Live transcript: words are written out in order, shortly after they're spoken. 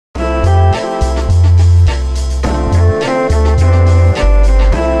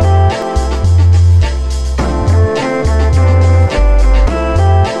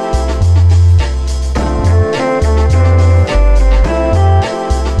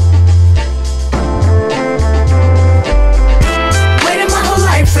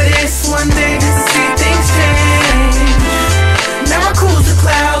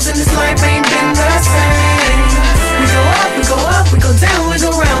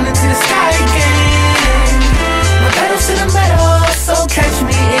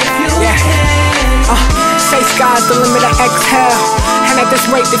exhale. And at this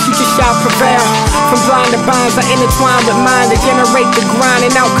rate, the future shall prevail. From blind to binds, I intertwine with mine to generate the grind,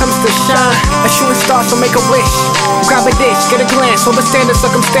 and out comes the shine. A shooting star, so make a wish. Grab a dish, get a glance, overstand the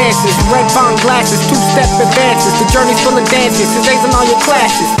circumstances. Red bond glasses, two-step advances. The journey's full of dances, today's in all your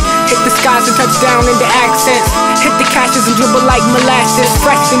classes. Hit the skies and touch down into accents. Hit the caches and dribble like molasses.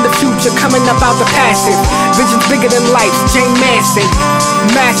 Fresh in the future, coming up out the passive. Visions bigger than life, Jane Manson.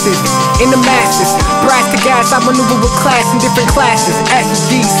 Massive, in the masses. Brass to gas, I maneuver with class in different classes. S,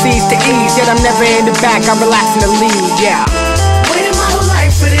 G, C's to E's, yet I'm never in the back, I relax in the lead, yeah. Waited my whole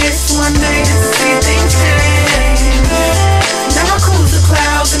life for this one day just to see things change. Now I cruise the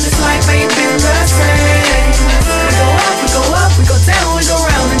clouds and this life ain't been the same. We go up, we go up, we go down, we go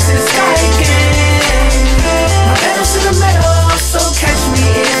round into the sky again. My pedal to the metal, so catch me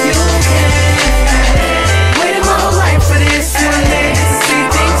if you can. Waited my whole life for this one day just to see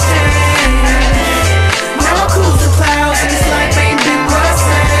things change. Now I cruise the clouds and this life ain't been the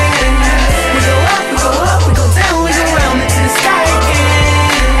same. We go up, we go up, we go down, we go round into the sky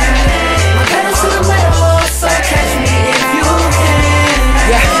again. My pedal to the metal, so catch me if you can.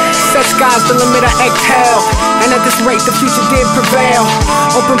 Yeah, set sky's the limit, I exhale. And at this rate, the future did prevail.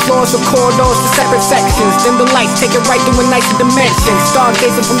 Open floors with corridors to separate sections. Then the lights take it right through a nicer dimension.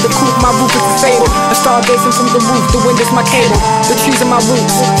 Stargazing from the coop, my roof is disabled. A stargazing from the roof, the wind is my cable. The trees are my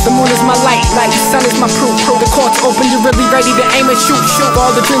roots, the moon is my light. The sun is my proof. The court's open, you're really ready to aim and shoot. For all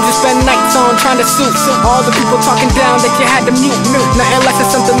the dreams you spend nights on trying to suit. All the people talking down that you had to mute. Nothing less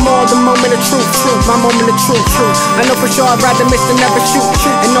than something more, the moment of truth. My moment of truth. I know for sure I'd rather miss than never shoot.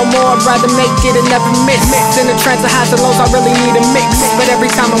 And no more, I'd rather make it and never miss. In the trance of highs and lows, I really need a mix. But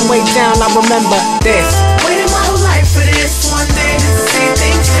every time I'm way down, I remember this. Waited my whole life for this one day just to see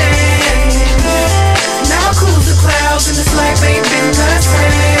things change. Now I cruise the clouds and this life ain't been the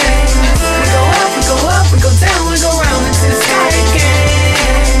same. We go up, we go up, we go down, we go round into the sky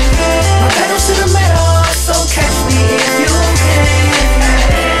again. My pedal to the metal, so catch me if you can.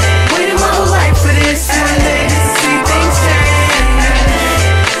 Waited my whole life for this one day just to see things change.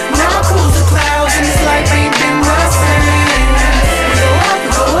 Now I cruise the clouds and this life ain't been the same. We go up, we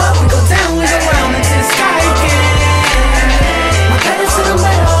go up, we go down, we go round into the sky again. My pedal to the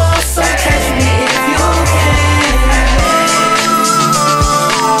metal, so catch me if you can.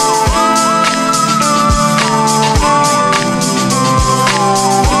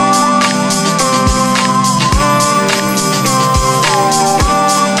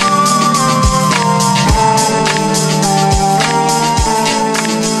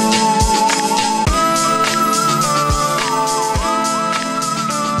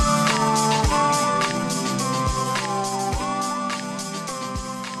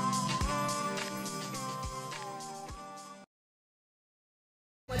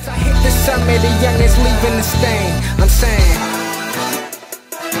 Once I hit the summit, the youngest leaving the stain. I'm saying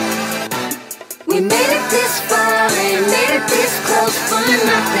We made it this far, ain't made it this close for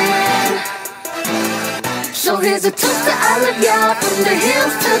nothing. So here's a toast to all of y'all, from the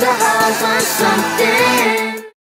hills to the halls on something.